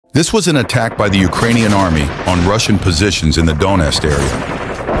This was an attack by the Ukrainian army on Russian positions in the Donetsk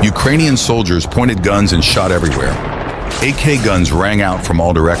area. Ukrainian soldiers pointed guns and shot everywhere. AK guns rang out from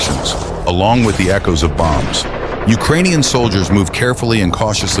all directions, along with the echoes of bombs. Ukrainian soldiers moved carefully and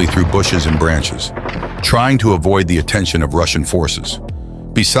cautiously through bushes and branches, trying to avoid the attention of Russian forces.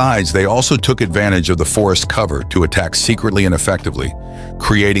 Besides, they also took advantage of the forest cover to attack secretly and effectively,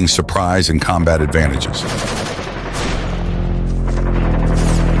 creating surprise and combat advantages.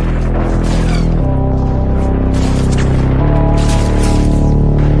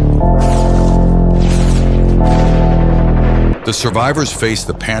 The survivors faced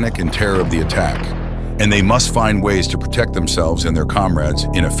the panic and terror of the attack, and they must find ways to protect themselves and their comrades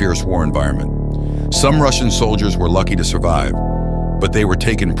in a fierce war environment. Some Russian soldiers were lucky to survive, but they were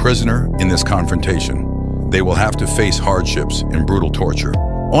taken prisoner in this confrontation. They will have to face hardships and brutal torture.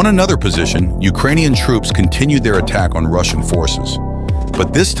 On another position, Ukrainian troops continued their attack on Russian forces,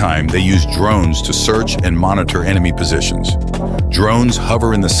 but this time they used drones to search and monitor enemy positions. Drones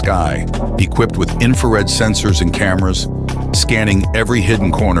hover in the sky, equipped with infrared sensors and cameras, scanning every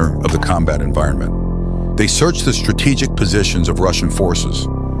hidden corner of the combat environment. They search the strategic positions of Russian forces,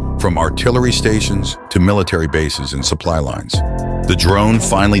 from artillery stations to military bases and supply lines. The drone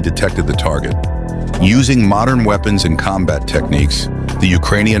finally detected the target. Using modern weapons and combat techniques, the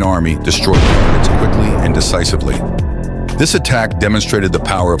Ukrainian army destroyed targets quickly and decisively. This attack demonstrated the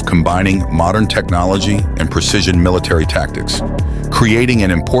power of combining modern technology and precision military tactics, creating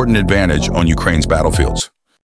an important advantage on Ukraine's battlefields.